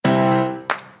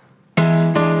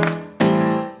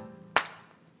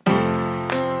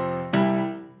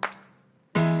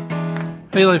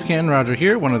Hey Life Can, Roger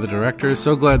here, one of the directors.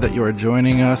 So glad that you are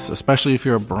joining us, especially if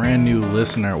you're a brand new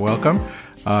listener. Welcome.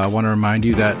 I want to remind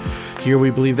you that here we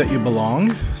believe that you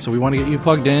belong, so we want to get you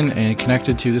plugged in and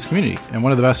connected to this community. And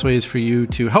one of the best ways for you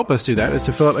to help us do that is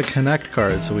to fill out a Connect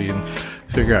card so we can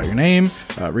figure out your name,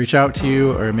 reach out to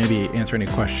you, or maybe answer any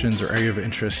questions or area of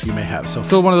interest you may have. So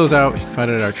fill one of those out. You can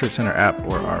find it at our Church Center app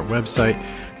or our website.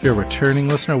 If you're a returning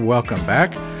listener, welcome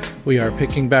back. We are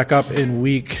picking back up in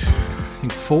week, I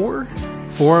think, four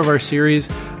of our series,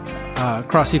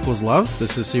 Cross Equals Love.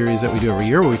 This is a series that we do every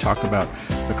year where we talk about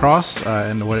the cross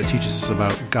and what it teaches us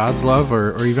about God's love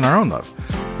or even our own love.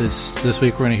 This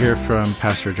week we're going to hear from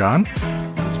Pastor John.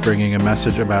 He's bringing a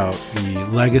message about the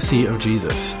legacy of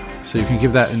Jesus. So you can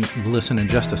give that and listen in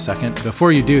just a second.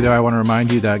 Before you do, though, I want to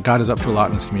remind you that God is up to a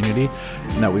lot in this community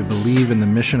and that we believe in the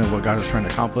mission of what God is trying to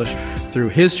accomplish through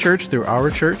His church, through our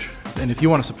church. And if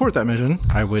you want to support that mission,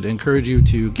 I would encourage you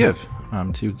to give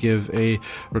a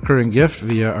recurring gift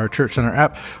via our Church Center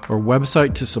app or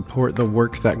website to support the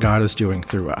work that God is doing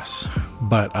through us.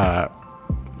 But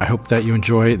I hope that you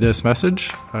enjoy this message.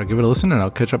 Give it a listen, and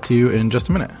I'll catch up to you in just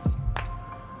a minute.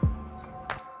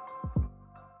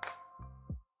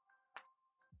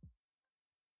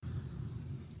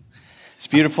 It's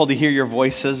beautiful to hear your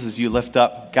voices as you lift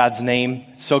up God's name.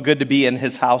 It's so good to be in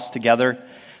His house together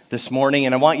this morning.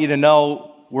 And I want you to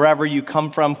know, wherever you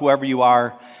come from, whoever you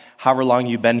are, however long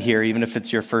you've been here, even if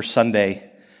it's your first Sunday,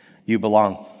 you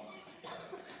belong.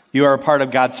 You are a part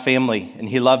of God's family, and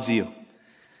He loves you.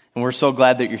 And we're so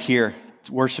glad that you're here,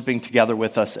 worshiping together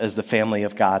with us as the family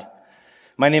of God.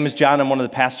 My name is John. I'm one of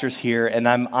the pastors here, and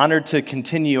I'm honored to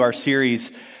continue our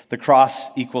series, The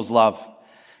Cross Equals Love.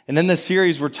 And in this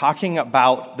series, we're talking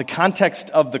about the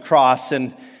context of the cross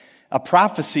and a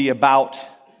prophecy about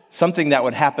something that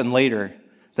would happen later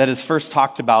that is first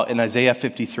talked about in Isaiah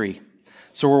 53.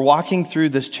 So we're walking through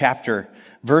this chapter,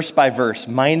 verse by verse,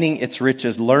 mining its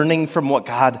riches, learning from what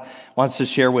God wants to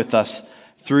share with us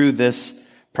through this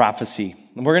prophecy.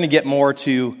 And we're going to get more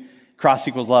to Cross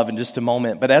Equals Love in just a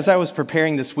moment. But as I was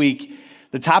preparing this week,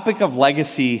 the topic of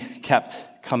legacy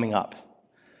kept coming up.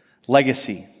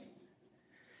 Legacy.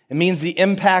 It means the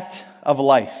impact of a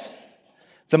life,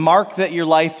 the mark that your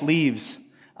life leaves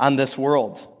on this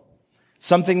world,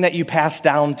 something that you pass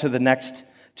down to the next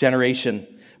generation.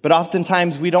 But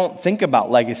oftentimes we don't think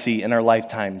about legacy in our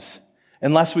lifetimes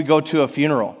unless we go to a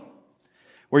funeral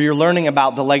where you're learning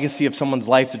about the legacy of someone's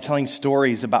life. They're telling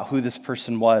stories about who this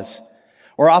person was.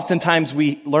 Or oftentimes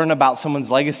we learn about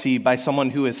someone's legacy by someone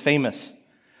who is famous,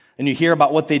 and you hear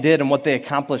about what they did and what they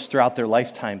accomplished throughout their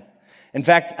lifetime. In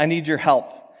fact, I need your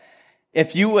help.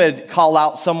 If you would call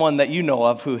out someone that you know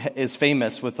of who is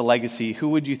famous with the legacy, who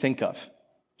would you think of?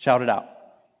 Shout it out.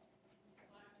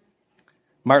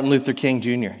 Martin Luther King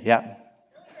Jr., yeah.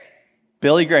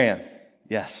 Billy Graham,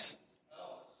 yes.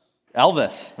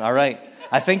 Elvis, all right.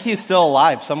 I think he's still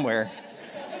alive somewhere.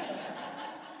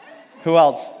 Who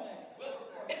else?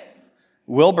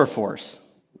 Wilberforce.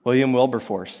 William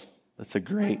Wilberforce. That's a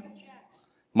great.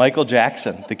 Michael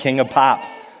Jackson, the king of pop.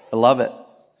 I love it.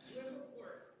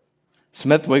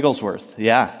 Smith Wigglesworth,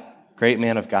 yeah. Great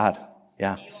man of God,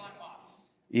 yeah.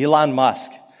 Elon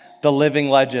Musk, the living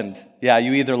legend. Yeah,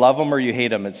 you either love him or you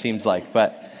hate him, it seems like,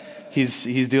 but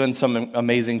he's doing some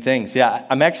amazing things. Yeah,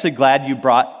 I'm actually glad you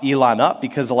brought Elon up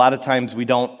because a lot of times we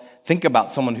don't think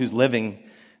about someone who's living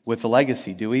with a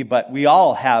legacy, do we? But we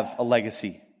all have a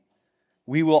legacy.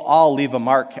 We will all leave a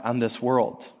mark on this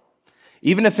world,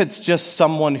 even if it's just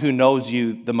someone who knows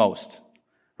you the most,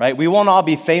 right? We won't all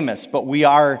be famous, but we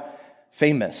are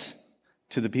famous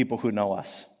to the people who know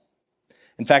us.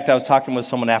 In fact, I was talking with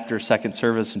someone after second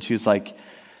service, and she was like,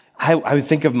 I would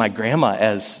think of my grandma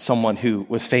as someone who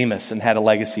was famous and had a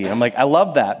legacy. I'm like, I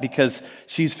love that because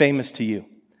she's famous to you.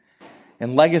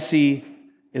 And legacy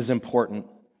is important.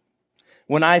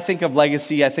 When I think of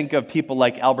legacy, I think of people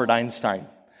like Albert Einstein,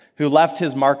 who left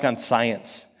his mark on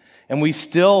science. And we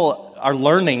still are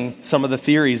learning some of the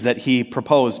theories that he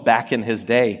proposed back in his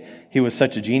day. He was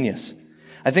such a genius.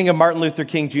 I think of Martin Luther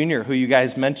King Jr., who you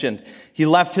guys mentioned. He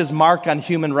left his mark on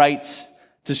human rights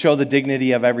to show the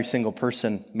dignity of every single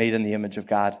person made in the image of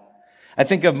God. I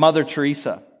think of Mother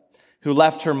Teresa, who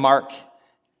left her mark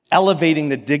elevating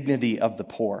the dignity of the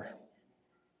poor.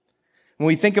 When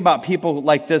we think about people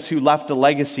like this who left a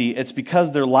legacy, it's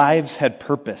because their lives had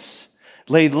purpose.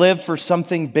 They lived for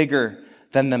something bigger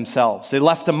than themselves. They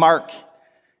left a mark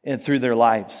through their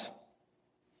lives.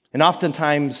 And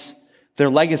oftentimes,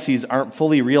 their legacies aren't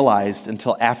fully realized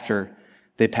until after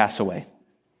they pass away.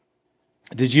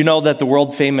 Did you know that the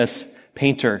world-famous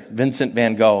painter Vincent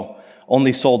van Gogh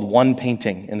only sold one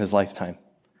painting in his lifetime?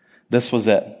 This was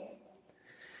it.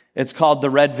 It's called the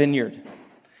Red Vineyard.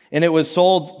 And it was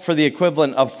sold for the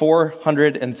equivalent of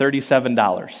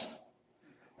 $437.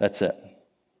 That's it.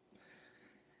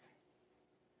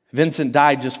 Vincent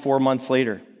died just 4 months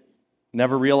later.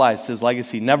 Never realized his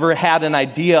legacy. Never had an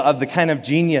idea of the kind of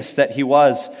genius that he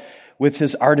was with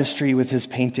his artistry, with his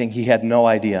painting. He had no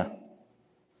idea.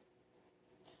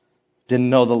 Didn't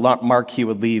know the mark he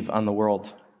would leave on the world.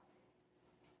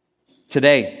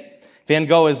 Today, Van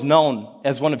Gogh is known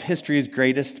as one of history's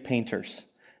greatest painters.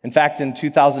 In fact, in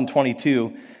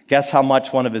 2022, guess how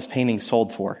much one of his paintings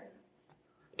sold for?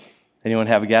 Anyone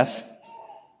have a guess?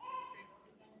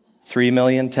 3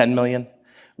 million, 10 million?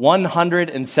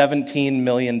 $117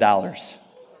 million.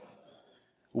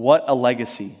 What a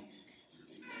legacy.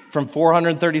 From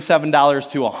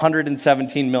 $437 to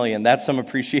 $117 million. That's some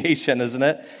appreciation, isn't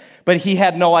it? But he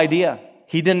had no idea.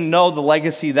 He didn't know the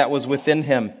legacy that was within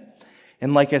him.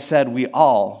 And like I said, we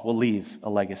all will leave a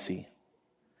legacy.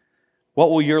 What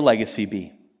will your legacy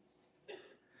be?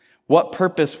 What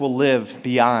purpose will live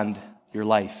beyond your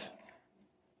life?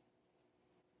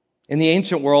 In the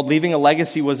ancient world, leaving a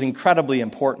legacy was incredibly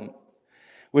important,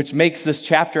 which makes this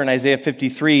chapter in Isaiah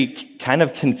 53 kind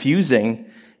of confusing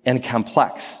and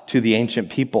complex to the ancient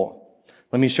people.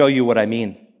 Let me show you what I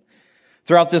mean.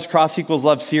 Throughout this Cross Equals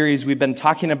Love series, we've been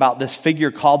talking about this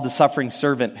figure called the suffering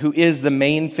servant, who is the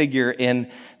main figure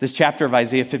in this chapter of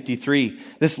Isaiah 53.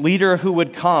 This leader who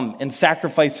would come and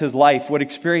sacrifice his life, would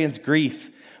experience grief,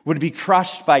 would be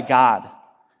crushed by God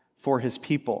for his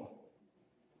people.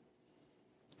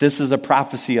 This is a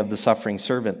prophecy of the suffering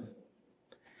servant.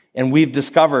 And we've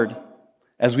discovered,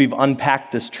 as we've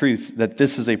unpacked this truth, that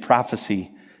this is a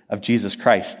prophecy of Jesus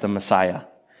Christ, the Messiah,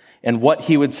 and what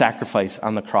he would sacrifice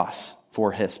on the cross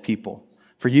for his people,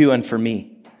 for you and for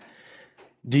me.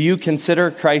 Do you consider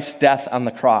Christ's death on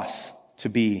the cross to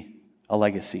be a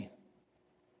legacy?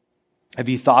 Have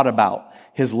you thought about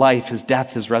his life, his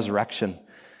death, his resurrection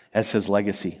as his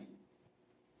legacy?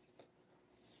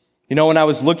 You know, when I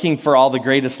was looking for all the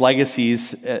greatest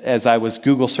legacies, as I was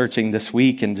Google searching this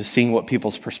week and just seeing what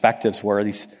people's perspectives were,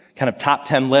 these kind of top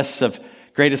 10 lists of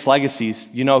greatest legacies,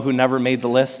 you know who never made the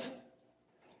list?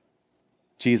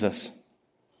 Jesus.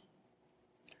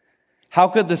 How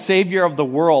could the Savior of the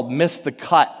world miss the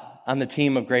cut on the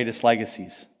team of greatest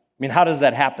legacies? I mean, how does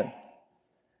that happen?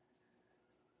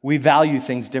 We value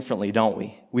things differently, don't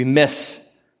we? We miss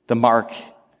the mark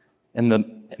and the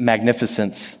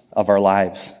magnificence of our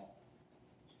lives.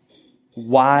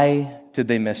 Why did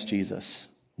they miss Jesus?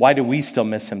 Why do we still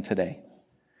miss him today?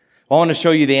 Well, I want to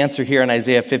show you the answer here in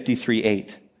Isaiah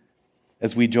 53:8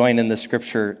 as we join in the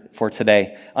scripture for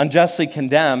today. Unjustly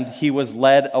condemned, he was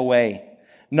led away.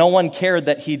 No one cared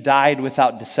that he died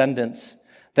without descendants,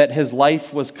 that his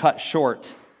life was cut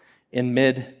short in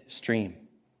midstream.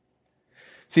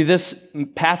 See, this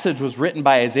passage was written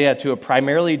by Isaiah to a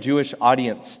primarily Jewish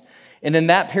audience. And in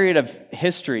that period of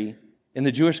history, in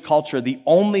the Jewish culture, the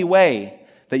only way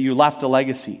that you left a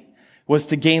legacy was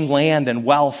to gain land and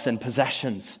wealth and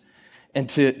possessions and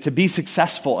to be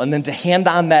successful and then to hand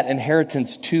on that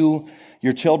inheritance to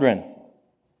your children.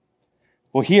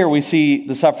 Well, here we see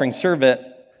the suffering servant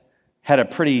had a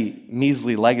pretty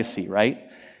measly legacy, right?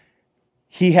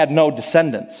 He had no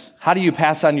descendants. How do you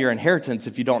pass on your inheritance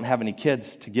if you don't have any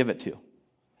kids to give it to?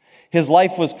 His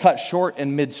life was cut short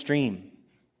in midstream.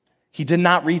 He did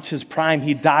not reach his prime.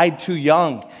 He died too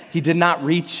young. He did not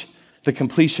reach the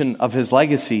completion of his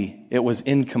legacy. It was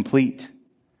incomplete.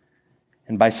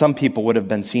 And by some people would have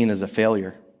been seen as a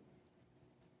failure.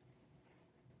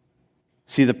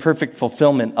 See, the perfect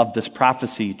fulfillment of this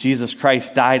prophecy, Jesus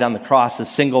Christ died on the cross a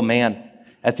single man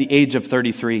at the age of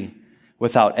 33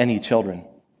 without any children.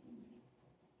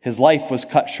 His life was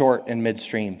cut short in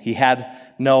midstream. He had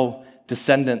no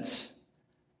descendants.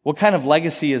 What kind of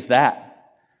legacy is that?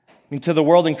 I mean, to the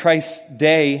world in Christ's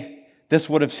day, this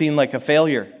would have seemed like a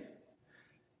failure,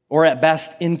 or at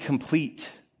best, incomplete.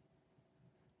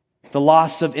 The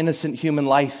loss of innocent human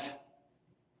life.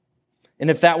 And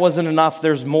if that wasn't enough,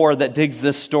 there's more that digs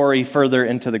this story further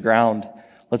into the ground.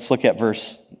 Let's look at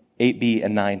verse 8b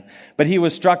and 9. But he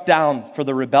was struck down for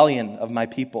the rebellion of my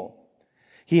people.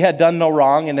 He had done no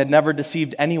wrong and had never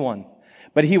deceived anyone,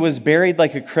 but he was buried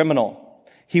like a criminal.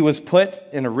 He was put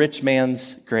in a rich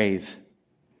man's grave.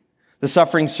 The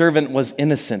suffering servant was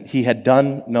innocent. He had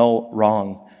done no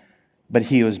wrong, but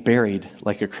he was buried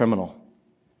like a criminal.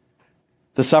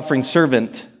 The suffering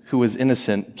servant who was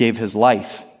innocent gave his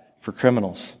life for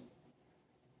criminals.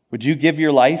 Would you give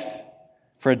your life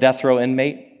for a death row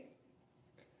inmate?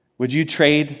 Would you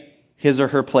trade his or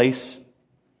her place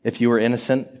if you were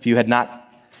innocent, if you had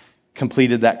not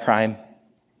completed that crime?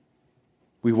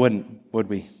 We wouldn't, would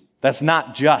we? That's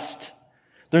not just.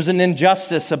 There's an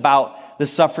injustice about the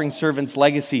suffering servant's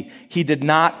legacy. He did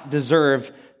not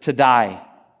deserve to die.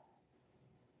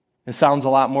 It sounds a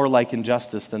lot more like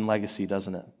injustice than legacy,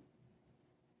 doesn't it?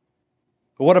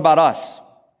 But what about us?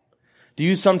 Do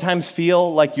you sometimes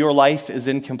feel like your life is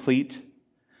incomplete?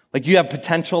 Like you have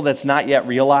potential that's not yet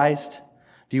realized?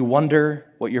 Do you wonder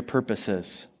what your purpose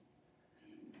is?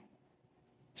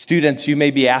 Students, you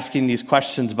may be asking these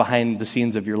questions behind the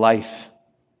scenes of your life.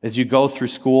 As you go through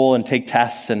school and take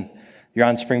tests and you're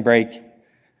on spring break,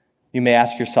 you may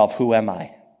ask yourself, who am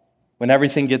I? When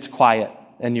everything gets quiet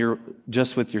and you're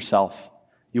just with yourself,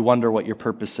 you wonder what your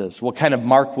purpose is. What kind of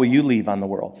mark will you leave on the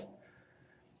world?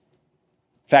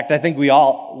 In fact, I think we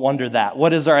all wonder that.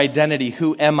 What is our identity?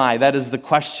 Who am I? That is the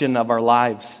question of our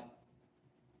lives.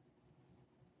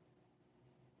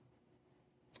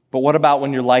 But what about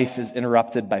when your life is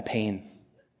interrupted by pain?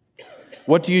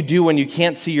 What do you do when you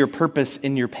can't see your purpose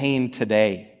in your pain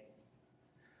today?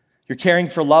 You're caring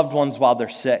for loved ones while they're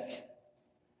sick.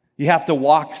 You have to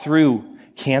walk through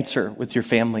cancer with your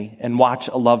family and watch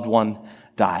a loved one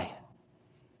die.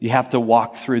 You have to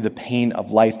walk through the pain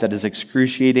of life that is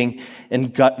excruciating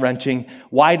and gut-wrenching.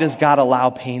 Why does God allow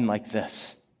pain like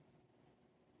this?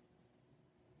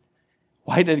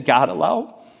 Why did God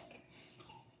allow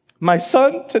my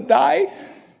son to die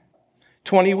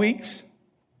 20 weeks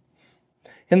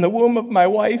in the womb of my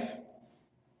wife?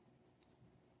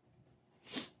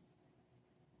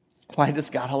 Why does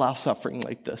God allow suffering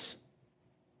like this?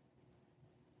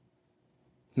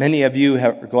 Many of you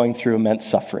are going through immense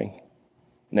suffering,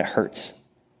 and it hurts.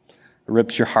 It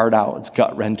rips your heart out. It's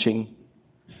gut-wrenching.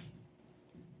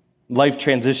 Life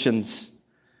transitions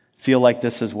feel like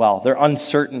this as well. They're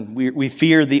uncertain. We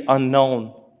fear the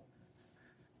unknown.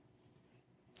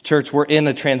 Church, we're in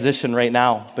a transition right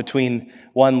now between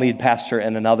one lead pastor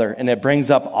and another, and it brings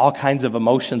up all kinds of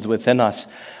emotions within us,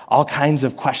 all kinds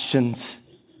of questions.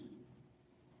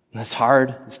 And it's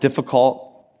hard. It's difficult.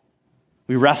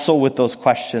 We wrestle with those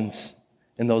questions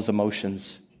and those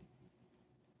emotions.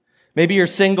 Maybe you're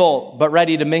single but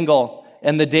ready to mingle,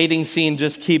 and the dating scene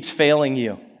just keeps failing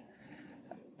you.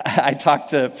 I talk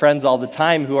to friends all the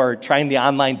time who are trying the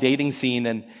online dating scene,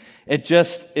 and it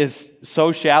just is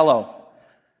so shallow.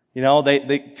 You know,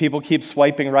 people keep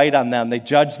swiping right on them. They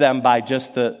judge them by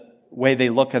just the way they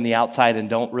look on the outside and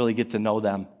don't really get to know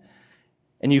them.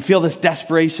 And you feel this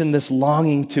desperation, this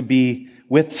longing to be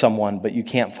with someone, but you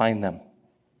can't find them.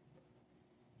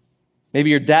 Maybe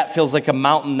your debt feels like a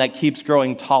mountain that keeps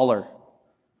growing taller.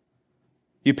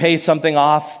 You pay something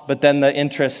off, but then the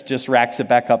interest just racks it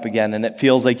back up again, and it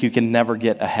feels like you can never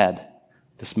get ahead.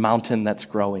 This mountain that's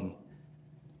growing.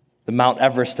 The Mount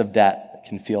Everest of debt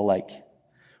can feel like.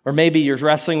 Or maybe you're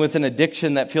wrestling with an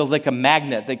addiction that feels like a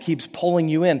magnet that keeps pulling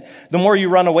you in. The more you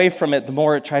run away from it, the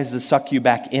more it tries to suck you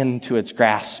back into its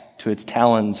grasp, to its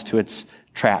talons, to its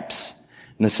traps.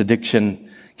 And this addiction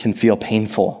can feel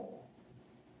painful.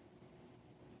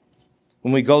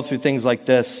 When we go through things like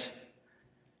this,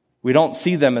 we don't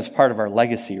see them as part of our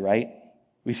legacy, right?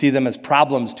 We see them as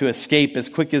problems to escape as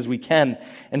quick as we can.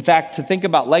 In fact, to think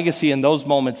about legacy in those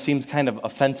moments seems kind of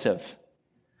offensive.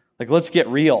 Like, let's get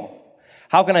real.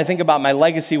 How can I think about my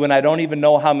legacy when I don't even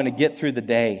know how I'm going to get through the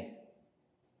day?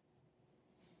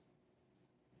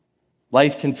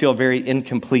 Life can feel very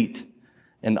incomplete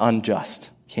and unjust,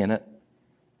 can't it?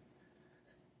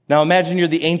 Now imagine you're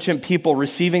the ancient people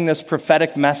receiving this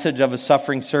prophetic message of a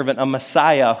suffering servant, a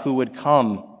Messiah who would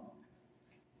come.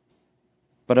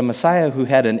 But a Messiah who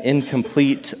had an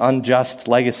incomplete, unjust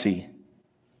legacy.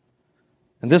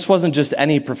 And this wasn't just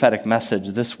any prophetic message.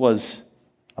 This was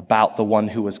about the one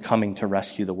who was coming to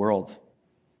rescue the world.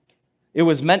 It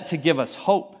was meant to give us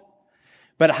hope.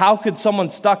 But how could someone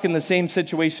stuck in the same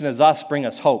situation as us bring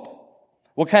us hope?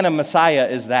 What kind of Messiah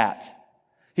is that?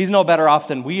 He's no better off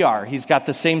than we are. He's got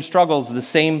the same struggles, the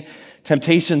same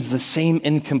temptations, the same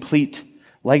incomplete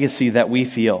legacy that we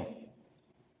feel.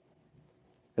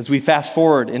 As we fast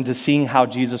forward into seeing how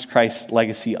Jesus Christ's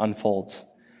legacy unfolds,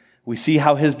 we see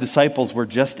how his disciples were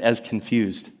just as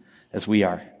confused as we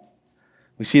are.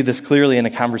 We see this clearly in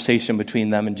a conversation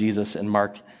between them and Jesus in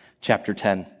Mark chapter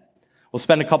 10. We'll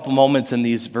spend a couple moments in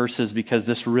these verses because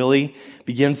this really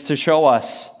begins to show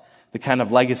us the kind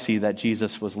of legacy that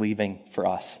Jesus was leaving for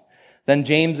us. Then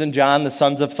James and John, the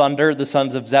sons of thunder, the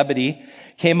sons of Zebedee,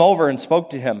 came over and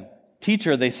spoke to him.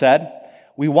 "Teacher," they said,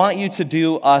 "we want you to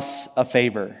do us a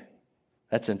favor."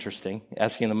 That's interesting,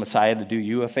 asking the Messiah to do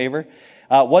you a favor.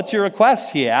 "What's your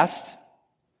request?" he asked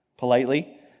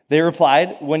politely. They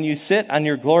replied, "When you sit on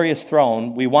your glorious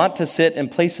throne, we want to sit in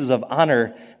places of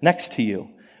honor next to you,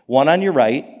 one on your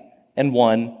right and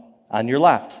one on your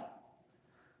left."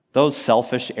 Those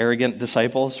selfish, arrogant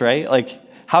disciples, right? Like,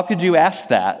 how could you ask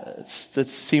that? That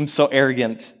seems so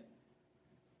arrogant.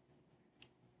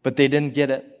 But they didn't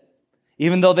get it.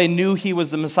 Even though they knew he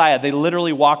was the Messiah, they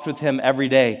literally walked with him every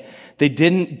day. They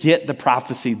didn't get the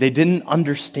prophecy. They didn't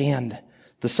understand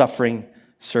the suffering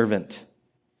servant.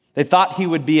 They thought he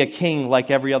would be a king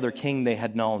like every other king they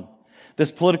had known.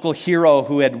 This political hero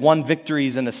who had won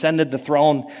victories and ascended the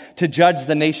throne to judge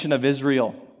the nation of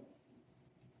Israel.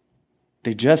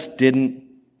 They just didn't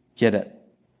get it.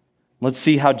 Let's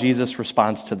see how Jesus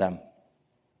responds to them.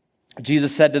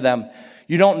 Jesus said to them,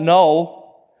 "You don't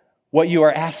know what you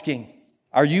are asking.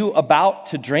 Are you about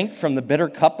to drink from the bitter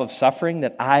cup of suffering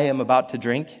that I am about to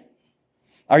drink?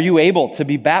 Are you able to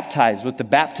be baptized with the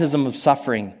baptism of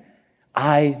suffering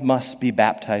I must be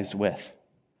baptized with?"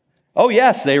 "Oh,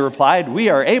 yes," they replied, "we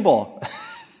are able."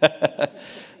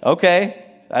 Okay,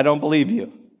 I don't believe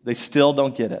you. They still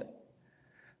don't get it.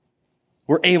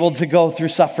 "We're able to go through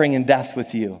suffering and death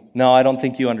with you." No, I don't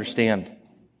think you understand.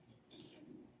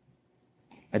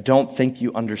 I don't think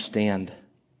you understand.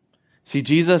 See,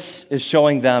 Jesus is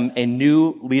showing them a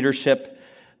new leadership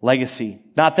legacy.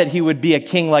 Not that he would be a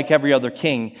king like every other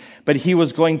king, but he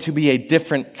was going to be a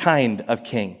different kind of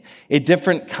king, a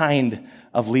different kind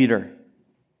of leader.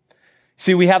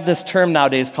 See, we have this term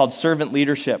nowadays called servant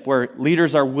leadership, where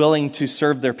leaders are willing to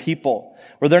serve their people,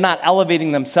 where they're not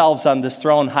elevating themselves on this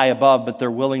throne high above, but they're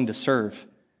willing to serve.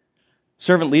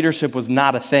 Servant leadership was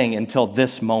not a thing until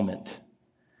this moment.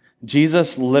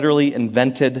 Jesus literally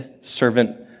invented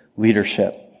servant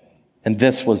leadership, and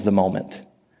this was the moment.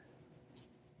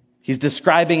 He's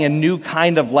describing a new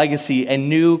kind of legacy, a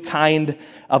new kind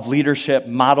of leadership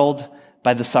modeled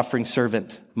by the suffering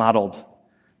servant, modeled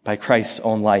by Christ's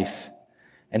own life.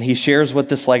 And he shares what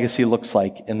this legacy looks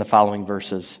like in the following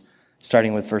verses,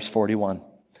 starting with verse 41.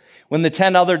 When the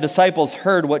 10 other disciples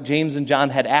heard what James and John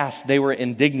had asked, they were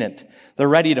indignant. They're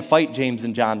ready to fight James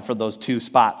and John for those 2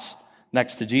 spots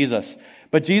next to Jesus.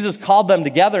 But Jesus called them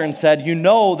together and said, "You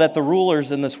know that the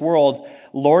rulers in this world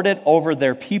lord it over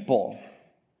their people.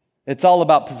 It's all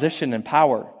about position and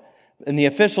power. And the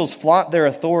officials flaunt their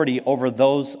authority over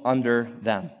those under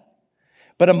them.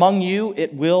 But among you,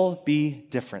 it will be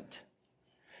different.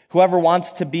 Whoever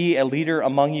wants to be a leader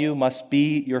among you must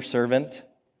be your servant.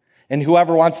 And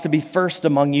whoever wants to be first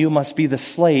among you must be the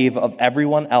slave of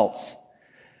everyone else.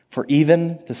 For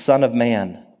even the Son of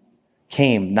Man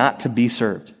came not to be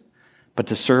served, but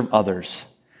to serve others,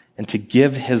 and to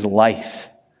give his life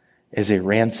as a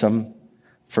ransom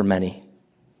for many."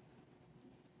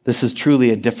 This is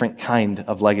truly a different kind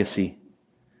of legacy.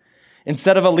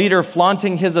 Instead of a leader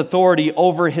flaunting his authority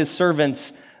over his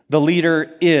servants, the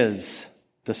leader is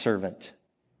the servant.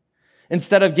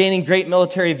 Instead of gaining great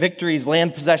military victories,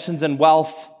 land possessions, and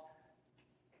wealth,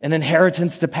 an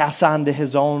inheritance to pass on to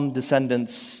his own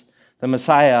descendants, the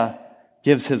Messiah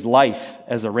gives his life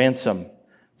as a ransom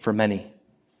for many,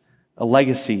 a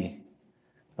legacy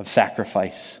of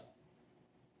sacrifice.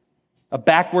 A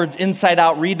backwards,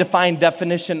 inside-out, redefined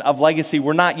definition of legacy.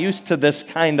 We're not used to this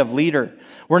kind of leader.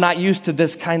 We're not used to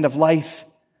this kind of life.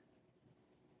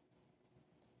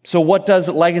 So what does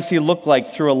legacy look like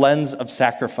through a lens of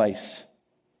sacrifice?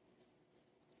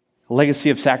 A legacy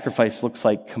of sacrifice looks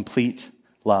like complete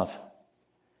love.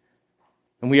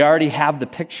 And we already have the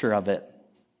picture of it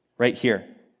right here.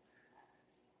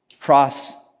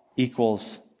 Cross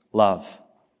equals love.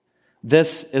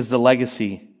 This is the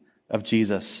legacy of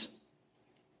Jesus.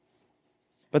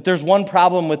 But there's one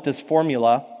problem with this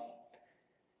formula.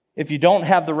 If you don't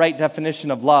have the right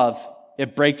definition of love,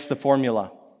 it breaks the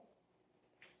formula.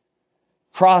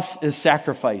 Cross is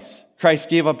sacrifice. Christ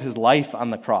gave up his life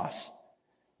on the cross.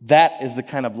 That is the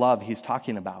kind of love he's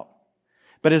talking about.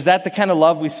 But is that the kind of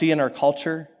love we see in our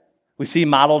culture? We see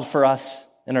modeled for us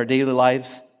in our daily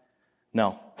lives?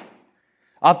 No.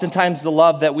 Oftentimes the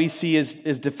love that we see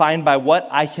is defined by what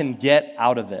I can get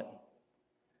out of it.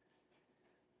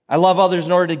 I love others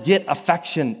in order to get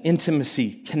affection,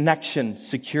 intimacy, connection,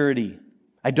 security.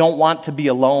 I don't want to be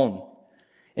alone.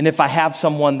 And if I have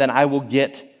someone, then I will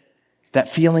get that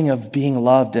feeling of being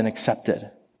loved and accepted.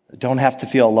 I don't have to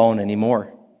feel alone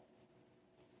anymore.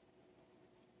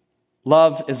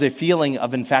 Love is a feeling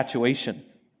of infatuation.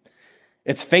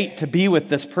 It's fate to be with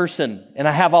this person, and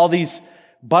I have all these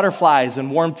butterflies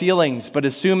and warm feelings, but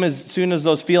as soon as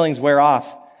those feelings wear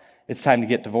off, it's time to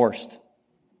get divorced.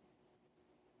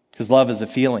 Because love is a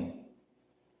feeling.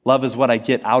 Love is what I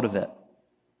get out of it.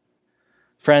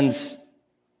 Friends,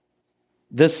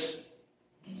 this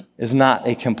is not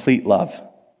a complete love.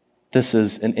 This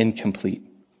is an incomplete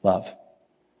love.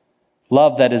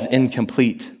 Love that is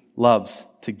incomplete loves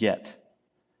to get.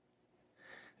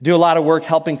 I do a lot of work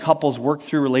helping couples work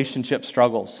through relationship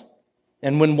struggles.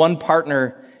 And when one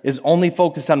partner is only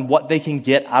focused on what they can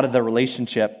get out of the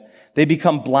relationship, they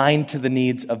become blind to the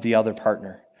needs of the other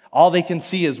partner. All they can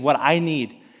see is what I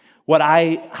need,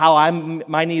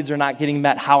 my needs are not getting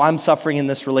met, how I'm suffering in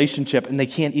this relationship, and they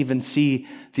can't even see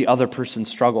the other person's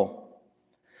struggle.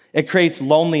 It creates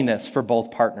loneliness for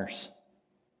both partners.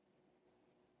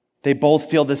 They both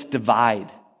feel this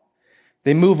divide.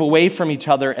 They move away from each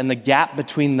other, and the gap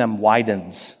between them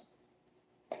widens.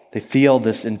 They feel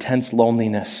this intense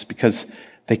loneliness because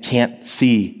they can't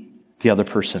see the other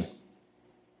person.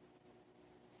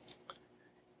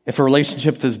 If a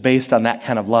relationship is based on that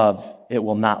kind of love, it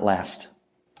will not last.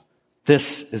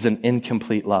 This is an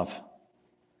incomplete love.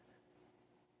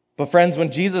 But friends,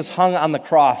 when Jesus hung on the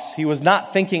cross, he was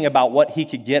not thinking about what he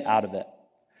could get out of it.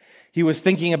 He was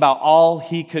thinking about all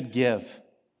he could give.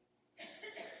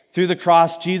 Through the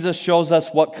cross, Jesus shows us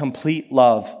what complete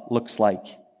love looks like.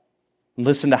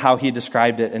 Listen to how he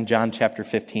described it in John chapter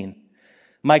 15.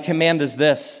 My command is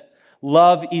this: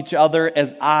 love each other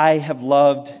as I have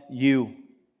loved you.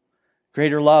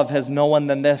 Greater love has no one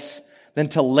than this, than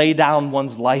to lay down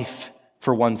one's life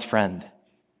for one's friend.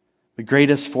 The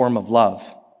greatest form of love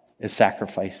is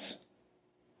sacrifice.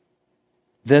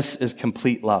 This is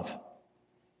complete love.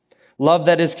 Love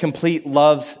that is complete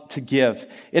loves to give.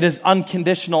 It is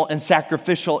unconditional and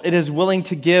sacrificial. It is willing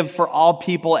to give for all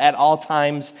people at all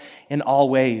times in all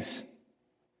ways.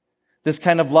 This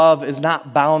kind of love is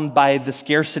not bound by the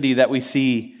scarcity that we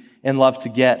see in love to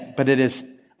get, but it is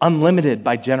unlimited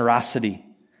by generosity.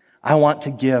 I want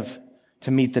to give to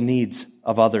meet the needs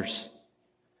of others.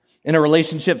 In a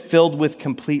relationship filled with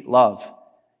complete love,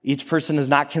 each person is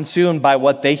not consumed by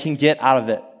what they can get out of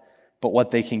it, but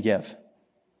what they can give.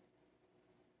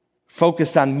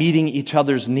 Focused on meeting each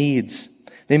other's needs,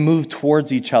 they move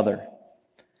towards each other,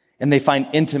 and they find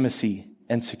intimacy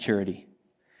and security.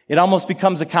 It almost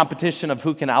becomes a competition of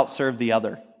who can outserve the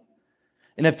other.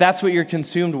 And if that's what you're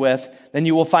consumed with, then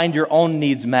you will find your own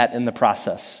needs met in the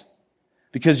process,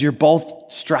 because you're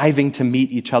both striving to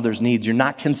meet each other's needs. You're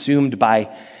not consumed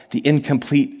by the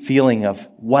incomplete feeling of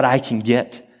what I can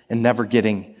get and never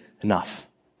getting enough.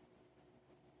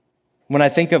 When I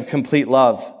think of complete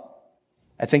love,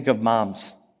 I think of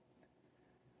moms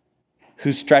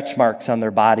whose stretch marks on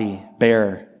their body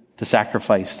bear the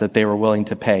sacrifice that they were willing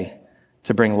to pay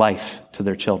to bring life to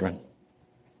their children.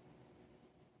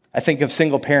 I think of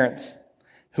single parents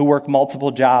who work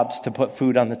multiple jobs to put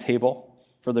food on the table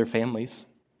for their families.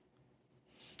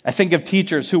 I think of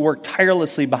teachers who work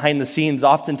tirelessly behind the scenes,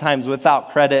 oftentimes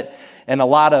without credit and a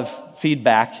lot of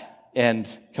feedback and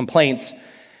complaints,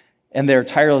 and they're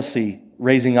tirelessly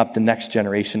raising up the next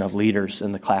generation of leaders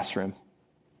in the classroom.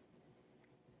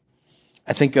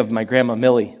 I think of my grandma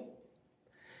Millie,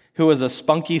 who was a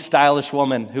spunky, stylish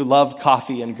woman who loved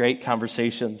coffee and great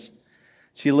conversations.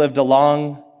 She lived a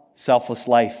long, selfless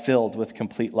life filled with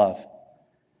complete love.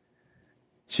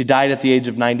 She died at the age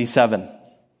of 97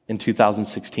 in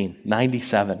 2016.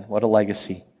 97, what a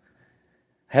legacy.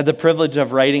 I had the privilege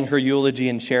of writing her eulogy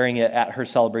and sharing it at her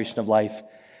celebration of life.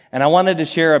 And I wanted to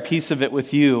share a piece of it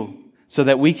with you so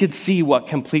that we could see what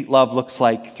complete love looks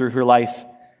like through her life,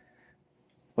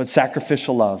 what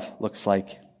sacrificial love looks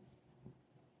like.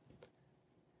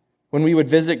 When we would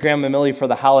visit Grandma Millie for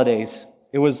the holidays,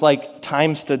 it was like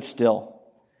time stood still.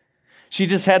 She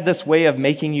just had this way of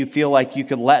making you feel like you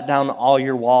could let down all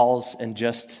your walls and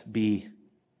just be.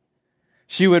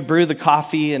 She would brew the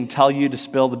coffee and tell you to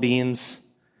spill the beans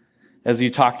as you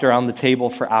talked around the table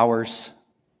for hours.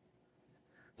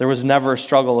 There was never a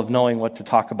struggle of knowing what to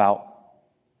talk about.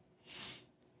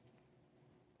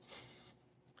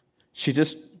 She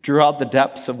just drew out the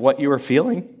depths of what you were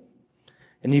feeling,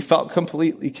 and you felt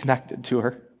completely connected to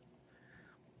her.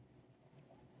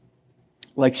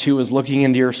 Like she was looking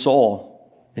into your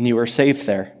soul, and you were safe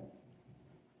there.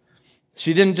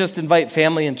 She didn't just invite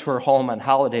family into her home on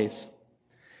holidays.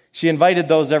 She invited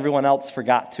those everyone else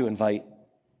forgot to invite.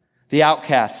 The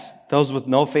outcasts, those with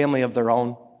no family of their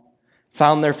own,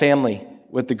 found their family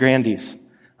with the Grandies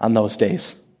on those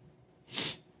days.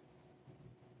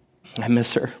 I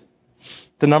miss her.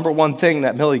 The number one thing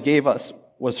that Millie gave us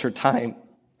was her time.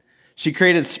 She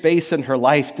created space in her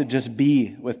life to just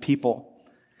be with people.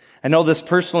 I know this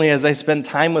personally as I spent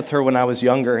time with her when I was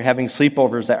younger, having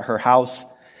sleepovers at her house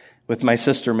with my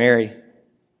sister Mary.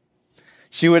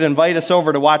 She would invite us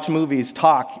over to watch movies,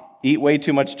 talk, eat way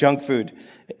too much junk food,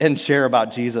 and share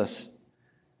about Jesus.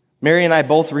 Mary and I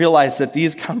both realized that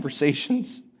these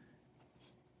conversations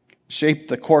shaped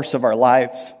the course of our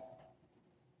lives.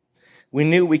 We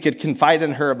knew we could confide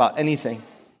in her about anything.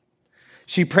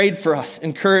 She prayed for us,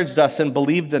 encouraged us, and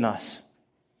believed in us.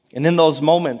 And in those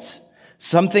moments,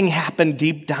 something happened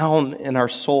deep down in our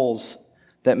souls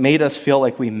that made us feel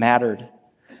like we mattered.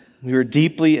 We were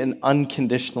deeply and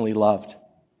unconditionally loved.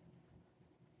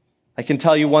 I can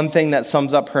tell you one thing that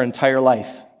sums up her entire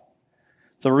life.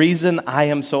 The reason I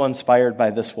am so inspired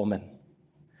by this woman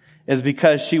is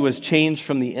because she was changed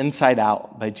from the inside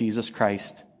out by Jesus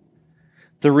Christ.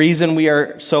 The reason we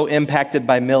are so impacted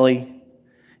by Millie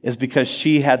is because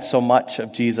she had so much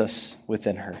of Jesus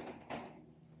within her.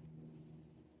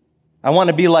 I want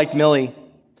to be like Millie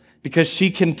because she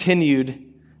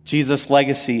continued Jesus'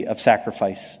 legacy of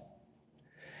sacrifice.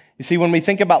 You see, when we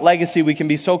think about legacy, we can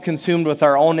be so consumed with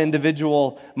our own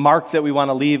individual mark that we want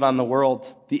to leave on the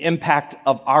world, the impact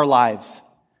of our lives.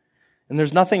 And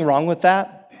there's nothing wrong with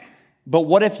that. But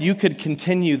what if you could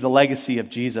continue the legacy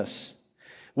of Jesus?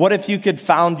 What if you could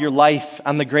found your life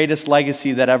on the greatest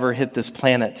legacy that ever hit this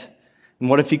planet? And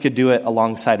what if you could do it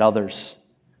alongside others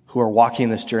who are walking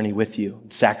this journey with you,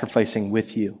 sacrificing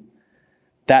with you?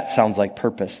 That sounds like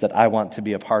purpose that I want to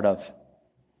be a part of.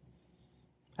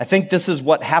 I think this is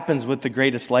what happens with the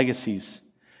greatest legacies.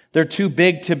 They're too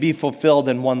big to be fulfilled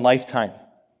in one lifetime.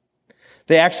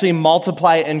 They actually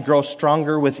multiply and grow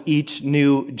stronger with each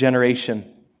new generation.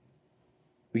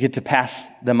 We get to pass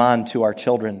them on to our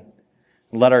children.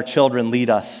 Let our children lead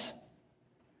us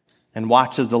and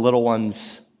watch as the little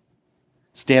ones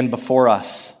stand before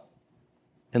us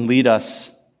and lead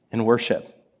us in worship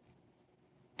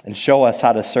and show us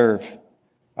how to serve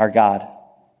our God.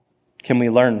 Can we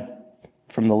learn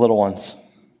from the little ones?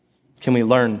 Can we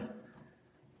learn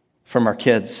from our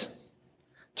kids?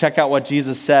 Check out what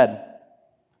Jesus said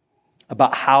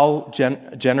about how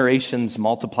generations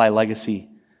multiply legacy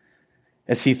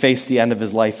as he faced the end of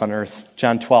his life on earth.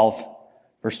 John 12,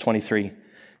 verse 23.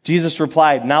 Jesus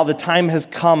replied, "Now the time has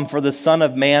come for the Son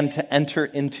of Man to enter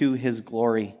into his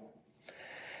glory.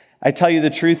 I tell you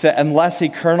the truth that unless a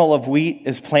kernel of wheat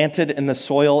is planted in the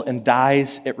soil and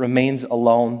dies, it remains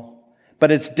alone.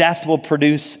 But its death will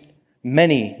produce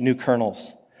many new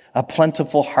kernels, a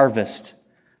plentiful harvest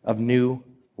of new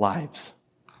lives."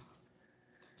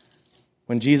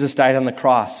 When Jesus died on the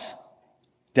cross,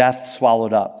 death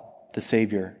swallowed up the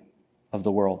Savior of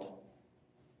the world.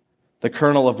 The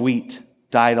kernel of wheat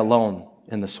died alone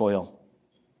in the soil.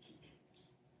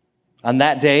 On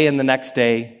that day and the next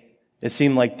day, it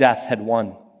seemed like death had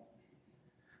won.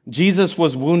 Jesus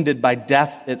was wounded by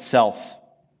death itself,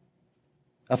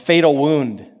 a fatal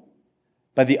wound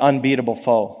by the unbeatable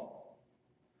foe.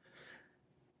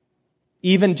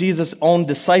 Even Jesus' own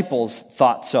disciples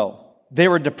thought so. They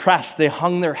were depressed. They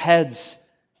hung their heads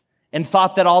and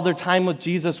thought that all their time with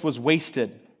Jesus was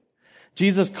wasted.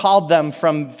 Jesus called them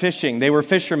from fishing. They were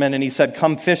fishermen, and he said,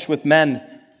 "Come fish with men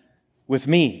with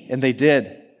me." And they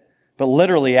did. But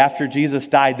literally, after Jesus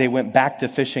died, they went back to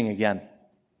fishing again.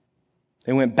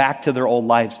 They went back to their old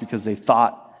lives because they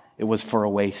thought it was for a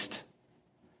waste.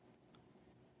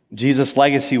 Jesus'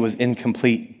 legacy was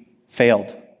incomplete,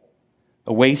 failed,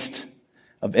 a waste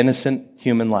of innocent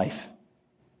human life.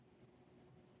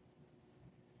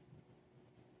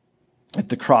 If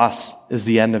the cross is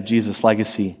the end of Jesus'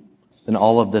 legacy, then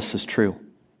all of this is true.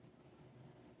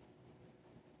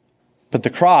 But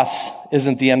the cross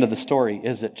isn't the end of the story,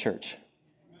 is it, church?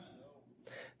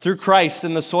 Through Christ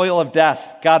in the soil of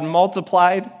death, God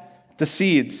multiplied the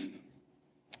seeds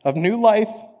of new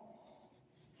life.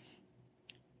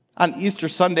 On Easter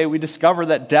Sunday, we discover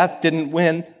that death didn't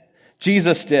win.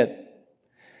 Jesus did.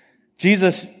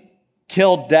 Jesus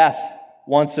killed death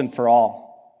once and for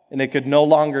all, and it could no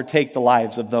longer take the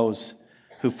lives of those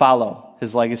who follow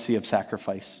his legacy of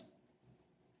sacrifice.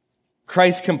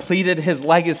 Christ completed his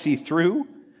legacy through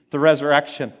the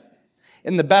resurrection.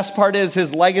 And the best part is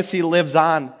his legacy lives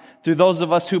on through those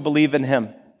of us who believe in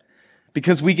him,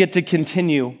 because we get to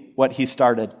continue what he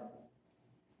started.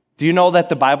 Do you know that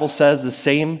the Bible says the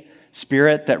same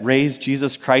Spirit that raised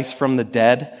Jesus Christ from the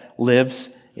dead lives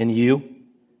in you?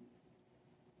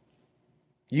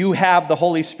 You have the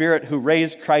Holy Spirit who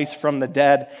raised Christ from the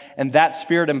dead, and that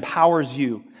Spirit empowers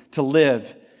you to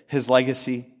live his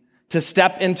legacy, to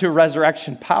step into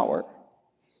resurrection power,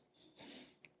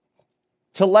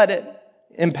 to let it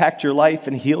impact your life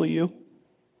and heal you,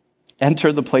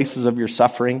 enter the places of your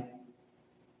suffering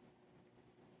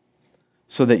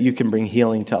so that you can bring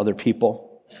healing to other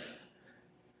people.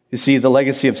 You see, the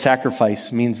legacy of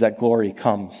sacrifice means that glory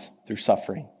comes through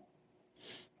suffering.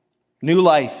 New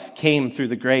life came through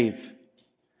the grave.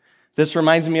 This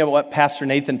reminds me of what Pastor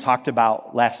Nathan talked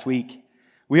about last week.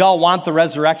 We all want the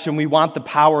resurrection, we want the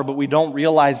power, but we don't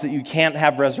realize that you can't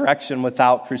have resurrection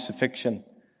without crucifixion.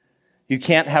 You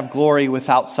can't have glory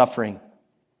without suffering.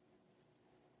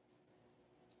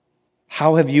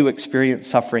 How have you experienced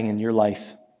suffering in your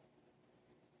life?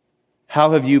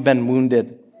 How have you been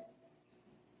wounded,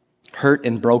 hurt,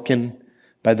 and broken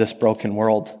by this broken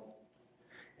world?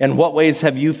 In what ways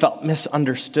have you felt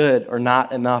misunderstood or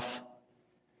not enough?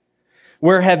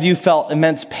 Where have you felt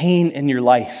immense pain in your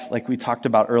life, like we talked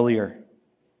about earlier?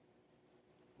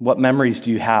 What memories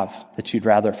do you have that you'd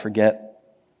rather forget?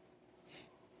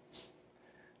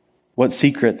 What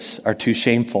secrets are too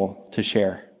shameful to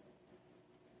share?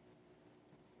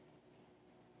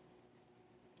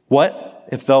 What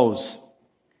if those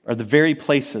are the very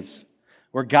places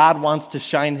where God wants to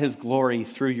shine His glory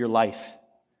through your life?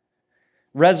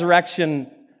 Resurrection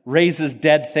raises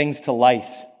dead things to life.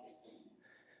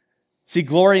 See,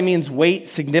 glory means weight,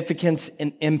 significance,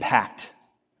 and impact.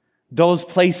 Those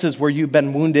places where you've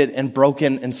been wounded and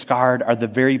broken and scarred are the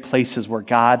very places where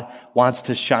God wants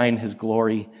to shine His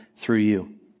glory through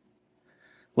you.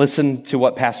 Listen to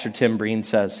what Pastor Tim Breen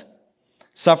says.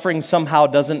 Suffering somehow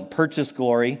doesn't purchase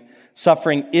glory.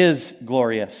 Suffering is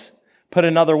glorious. Put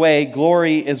another way,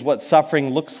 glory is what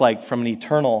suffering looks like from an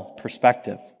eternal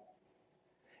perspective.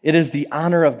 It is the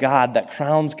honor of God that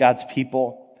crowns God's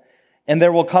people. And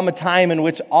there will come a time in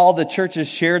which all the church's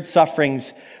shared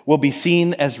sufferings will be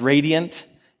seen as radiant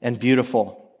and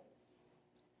beautiful.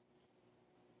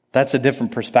 That's a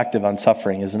different perspective on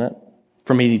suffering, isn't it?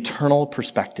 From an eternal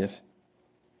perspective.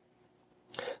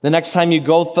 The next time you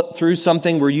go through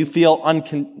something where you feel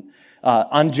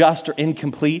unjust or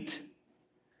incomplete,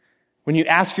 when you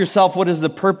ask yourself, what is the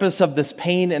purpose of this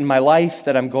pain in my life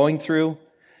that I'm going through?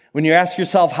 When you ask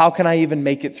yourself, how can I even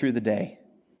make it through the day?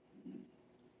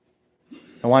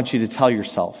 I want you to tell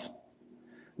yourself,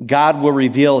 God will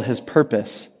reveal His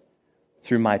purpose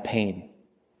through my pain.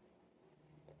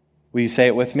 Will you say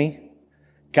it with me?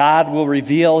 God will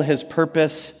reveal His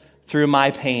purpose through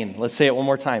my pain. Let's say it one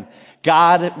more time.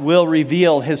 God will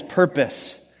reveal His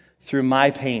purpose through my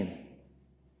pain.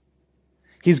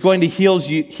 He's going to heal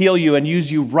you and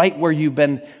use you right where you've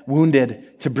been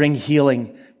wounded to bring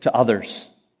healing to others.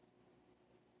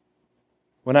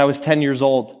 When I was 10 years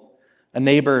old, a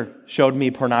neighbor showed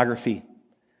me pornography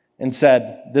and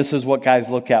said, this is what guys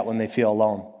look at when they feel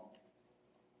alone.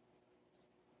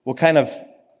 What kind of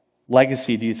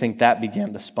legacy do you think that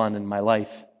began to spun in my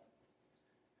life?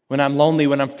 When I'm lonely,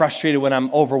 when I'm frustrated, when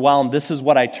I'm overwhelmed, this is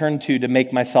what I turn to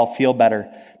make myself feel better,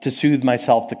 to soothe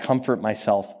myself, to comfort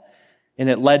myself. And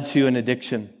it led to an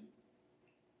addiction.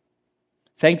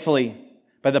 Thankfully,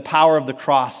 by the power of the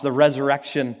cross, the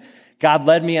resurrection, God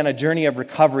led me on a journey of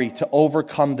recovery to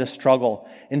overcome this struggle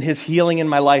and His healing in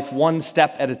my life one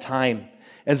step at a time.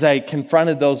 As I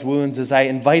confronted those wounds, as I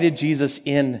invited Jesus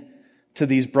in to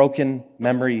these broken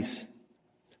memories,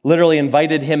 literally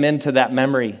invited Him into that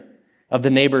memory of the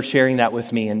neighbor sharing that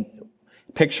with me and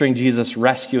picturing Jesus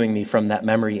rescuing me from that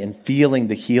memory and feeling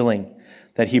the healing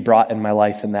that He brought in my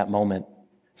life in that moment.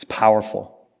 It's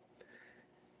powerful.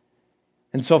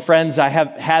 And so, friends, I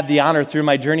have had the honor through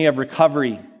my journey of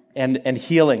recovery and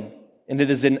healing. And it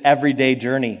is an everyday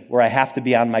journey where I have to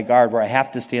be on my guard, where I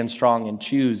have to stand strong and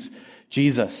choose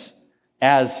Jesus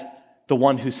as the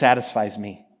one who satisfies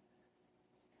me.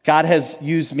 God has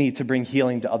used me to bring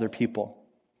healing to other people.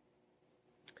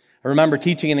 I remember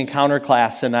teaching an encounter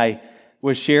class, and I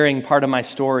was sharing part of my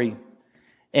story.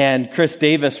 And Chris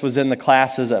Davis was in the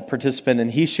class as a participant,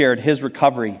 and he shared his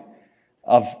recovery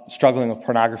of struggling with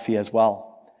pornography as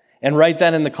well. And right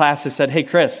then in the class, I said, hey,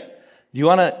 Chris, do you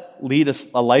want to lead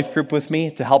a life group with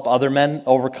me to help other men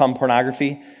overcome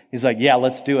pornography? He's like, yeah,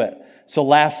 let's do it. So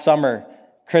last summer,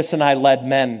 Chris and I led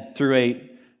men through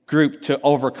a group to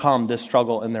overcome this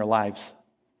struggle in their lives,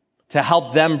 to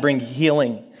help them bring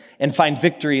healing and find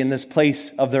victory in this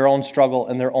place of their own struggle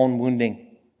and their own wounding.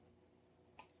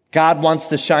 God wants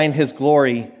to shine His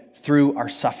glory through our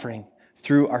suffering,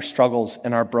 through our struggles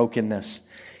and our brokenness.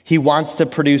 He wants to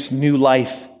produce new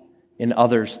life in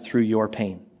others through your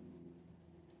pain.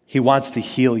 He wants to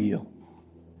heal you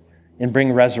and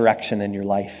bring resurrection in your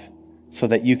life so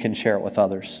that you can share it with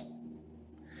others.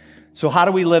 So how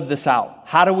do we live this out?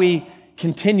 How do we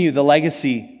continue the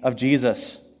legacy of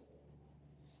Jesus?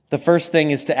 The first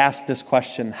thing is to ask this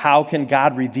question: how can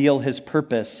God reveal His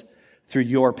purpose through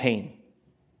your pain?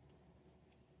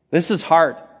 This is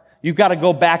hard. You've got to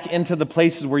go back into the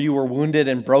places where you were wounded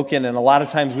and broken, and a lot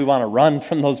of times we want to run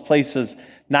from those places,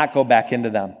 not go back into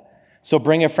them. So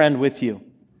bring a friend with you.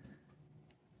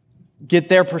 Get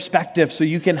their perspective so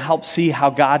you can help see how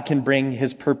God can bring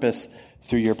His purpose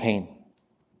through your pain.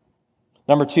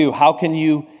 Number 2, how can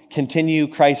you continue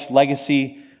Christ's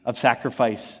legacy of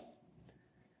sacrifice?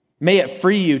 May it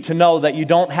free you to know that you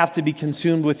don't have to be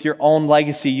consumed with your own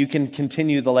legacy. You can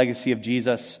continue the legacy of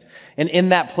Jesus. And in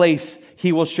that place,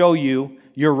 He will show you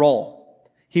your role.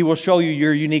 He will show you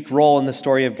your unique role in the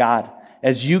story of God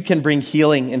as you can bring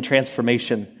healing and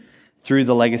transformation through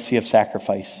the legacy of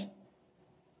sacrifice.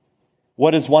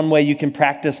 What is one way you can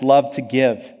practice love to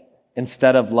give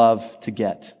instead of love to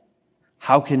get?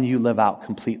 How can you live out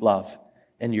complete love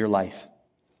in your life?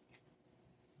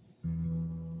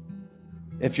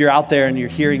 If you're out there and you're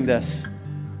hearing this,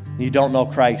 and you don't know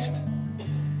Christ,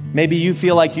 maybe you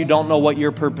feel like you don't know what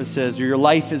your purpose is, or your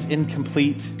life is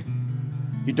incomplete.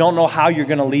 You don't know how you're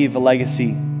going to leave a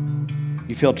legacy.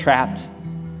 You feel trapped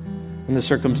in the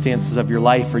circumstances of your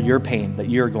life or your pain that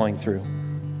you're going through.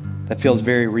 That feels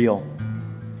very real.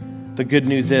 The good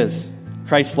news is,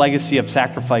 Christ's legacy of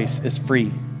sacrifice is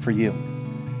free for you.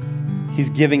 He's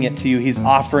giving it to you. He's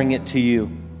offering it to you.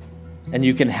 And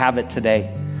you can have it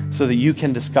today so that you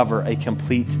can discover a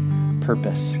complete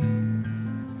purpose.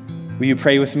 Will you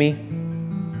pray with me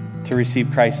to receive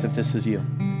Christ if this is you?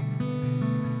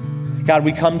 God,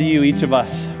 we come to you, each of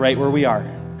us, right where we are.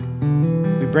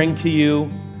 We bring to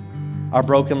you our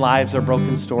broken lives, our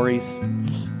broken stories.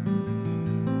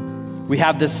 We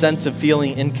have this sense of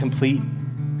feeling incomplete,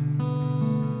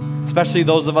 especially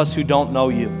those of us who don't know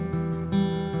you.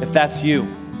 If that's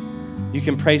you, you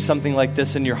can pray something like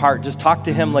this in your heart. Just talk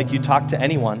to Him like you talk to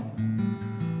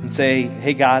anyone and say,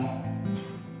 hey, God,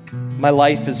 my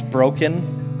life is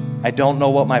broken. I don't know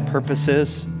what my purpose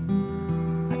is.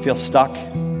 I feel stuck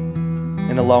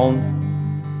and alone.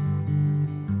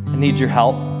 I need your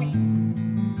help.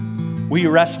 Will you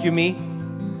rescue me?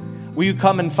 Will you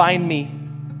come and find me?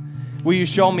 Will you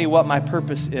show me what my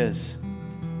purpose is?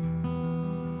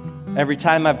 Every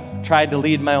time I've tried to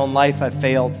lead my own life, I've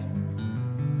failed.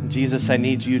 And Jesus, I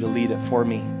need you to lead it for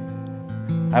me.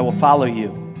 I will follow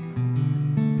you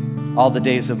all the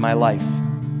days of my life.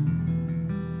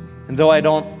 And though I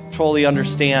don't fully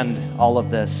understand all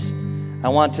of this, I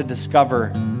want to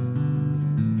discover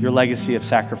your legacy of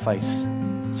sacrifice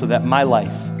so that my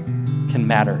life can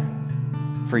matter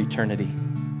for eternity.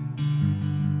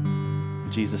 In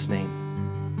Jesus' name,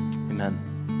 amen.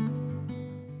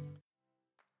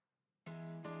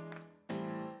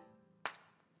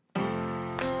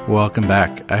 Welcome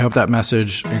back. I hope that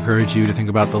message encouraged you to think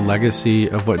about the legacy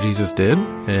of what Jesus did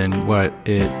and what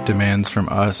it demands from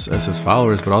us as His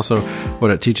followers, but also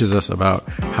what it teaches us about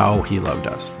how He loved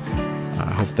us.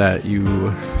 I hope that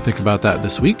you think about that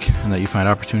this week and that you find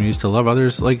opportunities to love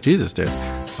others like Jesus did.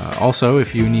 Also,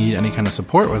 if you need any kind of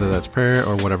support, whether that's prayer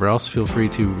or whatever else, feel free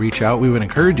to reach out. We would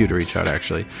encourage you to reach out,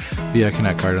 actually, via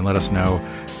Connect card and let us know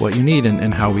what you need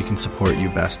and how we can support you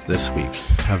best this week.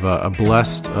 Have a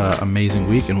blessed, amazing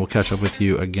week, and we'll catch up with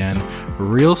you again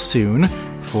real soon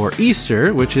for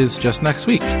Easter, which is just next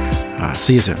week.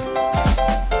 See you soon.